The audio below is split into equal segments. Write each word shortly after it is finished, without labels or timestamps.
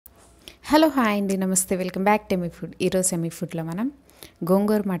Hello hi అండి, నమస్తే. Welcome back to me food. ఈరోజు మీ ఫుడ్లో మనం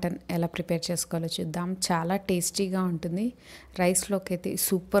గోంగూర మటన్ ఎలా ప్రిపేర్ చేసుకోవాలో చూద్దాం. చాలా టేస్టీగా ఉంటుంది. రైస్లోకి అయితే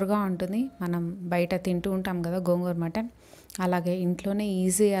సూపర్గా ఉంటుంది. మనం బయట తింటూ ఉంటాం కదా గోంగూర మటన్, అలాగే ఇంట్లోనే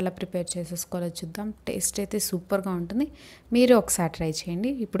ఈజీ ఎలా ప్రిపేర్ చేసేసుకోవాలో చూద్దాం. టేస్ట్ అయితే సూపర్గా ఉంటుంది. మీరు ఒకసారి ట్రై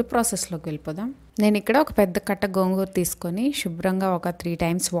చేయండి. ఇప్పుడు ప్రాసెస్లోకి వెళ్ళిపోదాం. నేను ఇక్కడ ఒక పెద్ద కట్ట గోంగూర తీసుకొని శుభ్రంగా ఒక 3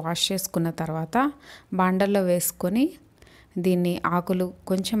 times వాష్ చేసుకున్న తర్వాత బాండల్లో వేసుకొని దీన్ని ఆకులు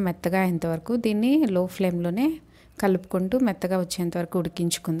కొంచెం మెత్తగా అయ్యేంతవరకు దీన్ని లో ఫ్లేమ్లోనే కలుపుకుంటూ మెత్తగా వచ్చేంతవరకు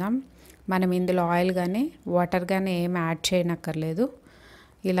ఉడికించుకుందాం. మనం ఇందులో ఆయిల్ కానీ వాటర్ కానీ ఏమి యాడ్ చేయనక్కర్లేదు.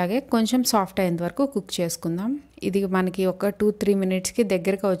 ఇలాగే కొంచెం సాఫ్ట్ అయ్యేంత వరకు కుక్ చేసుకుందాం. ఇది మనకి ఒక 2-3 minutesకి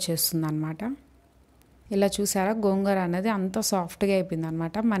దగ్గరగా వచ్చేస్తుంది అనమాట. ఇలా చూసారా, గోంగూర అనేది అంత సాఫ్ట్గా అయిపోయింది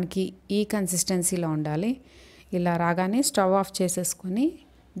అనమాట. మనకి ఈ కన్సిస్టెన్సీలో ఉండాలి. ఇలా రాగానే స్టవ్ ఆఫ్ చేసేసుకొని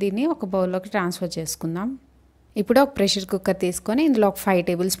దీన్ని ఒక బౌల్లోకి ట్రాన్స్ఫర్ చేసుకుందాం. ఇప్పుడు ఒక ప్రెషర్ కుక్కర్ తీసుకొని ఇందులో ఒక 5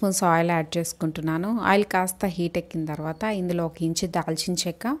 tablespoons ఆయిల్ యాడ్ చేసుకుంటున్నాను. ఆయిల్ కాస్త హీట్ ఎక్కిన తర్వాత ఇందులో 1 ఇంచు దాల్చిన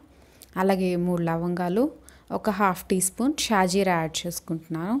చెక్క, అలాగే 3 లవంగాలు, ఒక 1/2 teaspoon షాజీరా యాడ్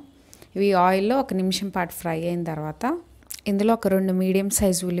చేసుకుంటున్నాను. ఇవి ఆయిల్లో 1 నిమిషం పాటు ఫ్రై అయిన తర్వాత ఇందులో ఒక 2 మీడియం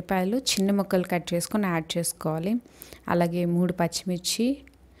సైజు ఉల్లిపాయలు చిన్న ముక్కలు కట్ చేసుకొని యాడ్ చేసుకోవాలి. అలాగే 3 పచ్చిమిర్చి,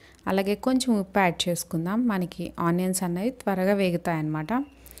 అలాగే కొంచెం ఉప్పు యాడ్ చేసుకుందాం. మనకి ఆనియన్స్ అనేవి త్వరగా వేగుతాయి అన్నమాట.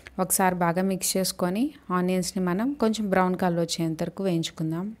 ఒకసారి బాగా మిక్స్ చేసుకొని ఆనియన్స్ని మనం కొంచెం బ్రౌన్ కలర్ వచ్చేంత వరకు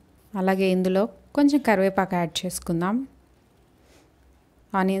వేయించుకుందాం. అలాగే ఇందులో కొంచెం కరివేపాకు యాడ్ చేసుకుందాం.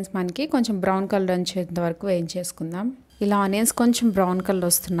 ఆనియన్స్ మనకి కొంచెం బ్రౌన్ కలర్ వచ్చేంత వరకు వేయించేసుకుందాం. ఇలా ఆనియన్స్ కొంచెం బ్రౌన్ కలర్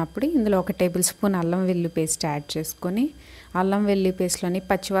వస్తున్నప్పుడు ఇందులో 1 tablespoon అల్లం వెల్లుల్లి పేస్ట్ యాడ్ చేసుకొని అల్లం వెల్లుల్లి పేస్ట్లోని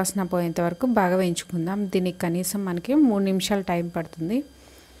పచ్చివాసన పోయేంత వరకు బాగా వేయించుకుందాం. దీనికి కనీసం మనకి 3 నిమిషాలు టైం పడుతుంది.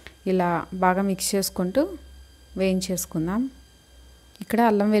 ఇలా బాగా మిక్స్ చేసుకుంటూ వేయించేసుకుందాం. ఇక్కడ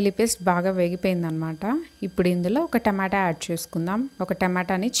అల్లం వెల్లుల్లి పేస్ట్ బాగా వేగిపోయిందనమాట. ఇప్పుడు ఇందులో ఒక టమాటా యాడ్ చేసుకుందాం. ఒక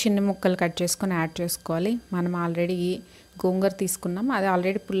టమాటాని చిన్న ముక్కలు కట్ చేసుకొని యాడ్ చేసుకోవాలి. మనం ఆల్రెడీ గోంగూర తీసుకున్నాం, అది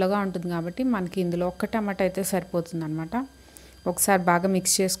ఆల్రెడీ పుల్లగా ఉంటుంది కాబట్టి మనకి ఇందులో ఒక టమాటా అయితే సరిపోతుంది అనమాట. ఒకసారి బాగా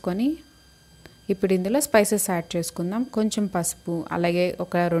మిక్స్ చేసుకొని ఇప్పుడు ఇందులో స్పైసెస్ యాడ్ చేసుకుందాం. కొంచెం పసుపు, అలాగే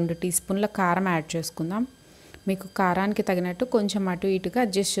ఒక 2 teaspoons కారం యాడ్ చేసుకుందాం. మీకు కారానికి తగినట్టు కొంచెం అటు ఇటుగా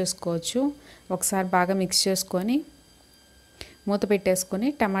అడ్జస్ట్ చేసుకోవచ్చు. ఒకసారి బాగా మిక్స్ చేసుకొని మూత పెట్టేసుకొని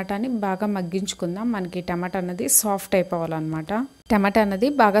టమాటాని బాగా మగ్గించుకుందాం. మనకి టమాటా అనేది సాఫ్ట్ అయిపోవాలన్నమాట. టమాటా అనేది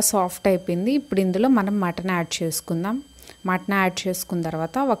బాగా సాఫ్ట్ అయిపోయింది. ఇప్పుడు ఇందులో మనం మటన్ యాడ్ చేసుకుందాం. మటన్ యాడ్ చేసుకున్న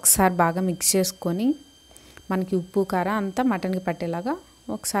తర్వాత ఒకసారి బాగా మిక్స్ చేసుకొని మనకి ఉప్పు కారం అంతా మటన్కి పట్టేలాగా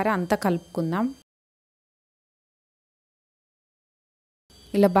ఒకసారి అంతా కలుపుకుందాం.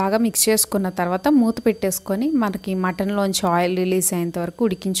 ఇలా బాగా మిక్స్ చేసుకున్న తర్వాత మూత పెట్టేసుకొని మనకి మటన్లోంచి ఆయిల్ రిలీజ్ అయ్యేంత వరకు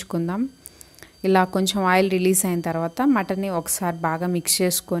ఉడికించుకుందాం. ఇలా కొంచెం ఆయిల్ రిలీజ్ అయిన తర్వాత మటన్ని ఒకసారి బాగా మిక్స్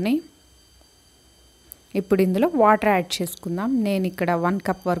చేసుకొని ఇప్పుడు ఇందులో వాటర్ యాడ్ చేసుకుందాం. నేను ఇక్కడ 1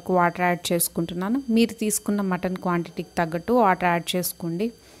 cup వరకు వాటర్ యాడ్ చేసుకుంటున్నాను. మీరు తీసుకున్న మటన్ క్వాంటిటీకి తగ్గట్టు వాటర్ యాడ్ చేసుకోండి.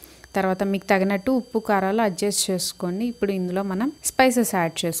 తర్వాత మీకు తగినట్టు ఉప్పు కారాలు అడ్జస్ట్ చేసుకోండి. ఇప్పుడు ఇందులో మనం స్పైసెస్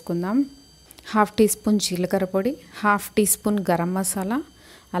యాడ్ చేసుకుందాం. 1/2 teaspoon జీలకర్ర పొడి, 1/2 teaspoon గరం మసాలా,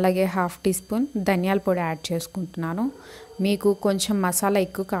 అలాగే 1/2 teaspoon ధనియాల పొడి యాడ్ చేసుకుంటున్నాను. మీకు కొంచెం మసాలా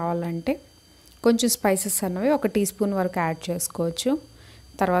ఎక్కువ కావాలంటే కొంచెం స్పైసెస్ అన్నవి 1 teaspoon వరకు యాడ్ చేసుకోవచ్చు.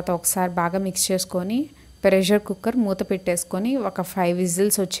 తర్వాత ఒకసారి బాగా మిక్స్ చేసుకొని ప్రెషర్ కుక్కర్ మూత పెట్టేసుకొని ఒక 5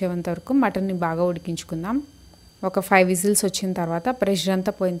 whistles వచ్చేంత వరకు మటన్ని బాగా ఉడికించుకుందాం. ఒక 5 whistles వచ్చిన తర్వాత ప్రెషర్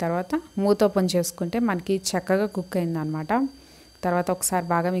అంతా పోయిన తర్వాత మూత ఓపెన్ చేసుకుంటే మనకి చక్కగా కుక్ అయిందనమాట. తర్వాత ఒకసారి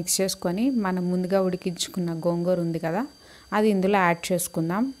బాగా మిక్స్ చేసుకొని మనం ముందుగా ఉడికించుకున్న గోంగూర ఉంది కదా, అది ఇందులో యాడ్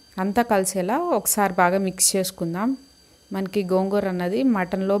చేసుకుందాం. అంతా కలిసేలా ఒకసారి బాగా మిక్స్ చేసుకుందాం. మనకి గోంగూర అన్నది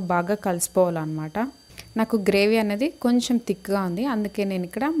మటన్లో బాగా కలిసిపోవాలన్నమాట. నాకు గ్రేవీ అనేది కొంచెం థిక్గా ఉంది, అందుకే నేను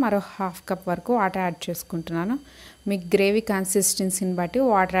ఇక్కడ మరో 1/2 cup వరకు వాటర్ యాడ్ చేసుకుంటున్నాను. మీకు గ్రేవీ కన్సిస్టెన్సీని బట్టి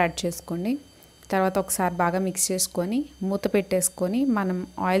వాటర్ యాడ్ చేసుకోండి. తర్వాత ఒకసారి బాగా మిక్స్ చేసుకొని మూత పెట్టేసుకొని మనం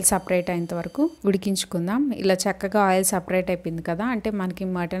ఆయిల్ సపరేట్ అయ్యేంత వరకు ఉడికించుకుందాం. ఇలా చక్కగా ఆయిల్ సపరేట్ అయిపోయింది కదా, అంటే మనకి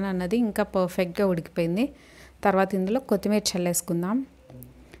మటన్ అన్నది ఇంకా పర్ఫెక్ట్గా ఉడికిపోయింది. తర్వాత ఇందులో కొత్తిమీర చల్లేసుకుందాం.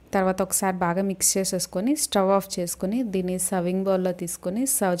 తర్వాత ఒకసారి బాగా మిక్స్ చేసేసుకొని స్టవ్ ఆఫ్ చేసుకొని దీన్ని సర్వింగ్ బౌల్లో తీసుకొని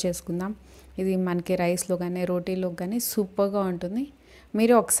సర్వ్ చేసుకుందాం. ఇది మనకి రైస్లో కానీ రోటీలో కానీ సూపర్గా ఉంటుంది.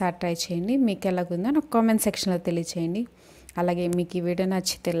 మీరు ఒకసారి ట్రై చేయండి. మీకు ఎలాగుందో నాకు కామెంట్ సెక్షన్లో తెలియచేయండి. అలాగే మీకు ఈ వీడియో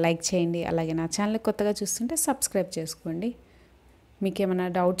నచ్చితే లైక్ చేయండి. అలాగే నా ఛానల్ కొత్తగా చూస్తుంటే సబ్స్క్రైబ్ చేసుకోండి. మీకు ఏమైనా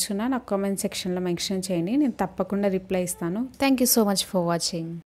డౌట్స్ ఉన్నా నాకు కామెంట్ సెక్షన్లో మెన్షన్ చేయండి. నేను తప్పకుండా రిప్లై ఇస్తాను. Thank you so much for watching.